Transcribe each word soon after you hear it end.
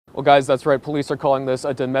Well, guys, that's right. Police are calling this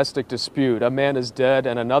a domestic dispute. A man is dead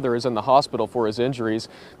and another is in the hospital for his injuries.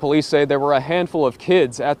 Police say there were a handful of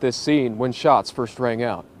kids at this scene when shots first rang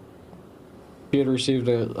out. We had received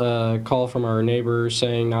a call from our neighbors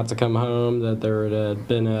saying not to come home, that there had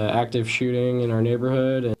been an active shooting in our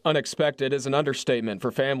neighborhood. Unexpected is an understatement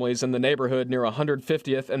for families in the neighborhood near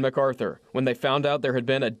 150th and MacArthur when they found out there had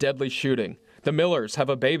been a deadly shooting. The Millers have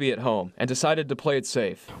a baby at home and decided to play it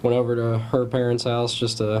safe. Went over to her parents' house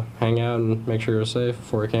just to hang out and make sure it was safe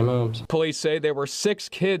before we came home. Police say there were 6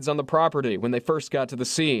 kids on the property when they first got to the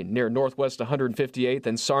scene near Northwest 158th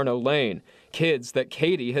and Sarno Lane. Kids that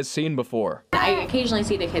Katie has seen before. I occasionally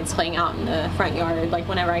see the kids playing out in the front yard, like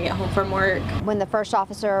whenever I get home from work. When the first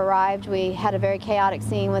officer arrived, we had a very chaotic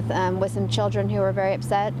scene with some children who were very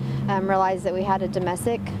upset, realized that we had a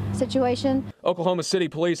domestic situation. Oklahoma City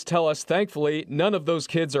police tell us, thankfully, none of those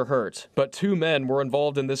kids are hurt, but 2 men were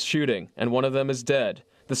involved in this shooting, and one of them is dead.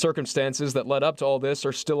 The circumstances that led up to all this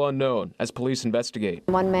are still unknown as police investigate.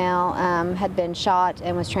 One male had been shot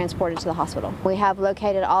and was transported to the hospital. We have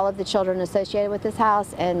located all of the children associated with this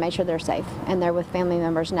house and made sure they're safe, and they're with family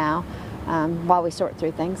members now while we sort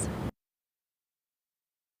through things.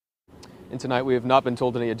 And tonight we have not been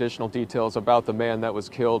told any additional details about the man that was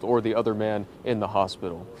killed or the other man in the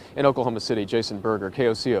hospital. In Oklahoma City, Jason Berger,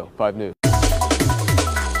 KOCO 5 News.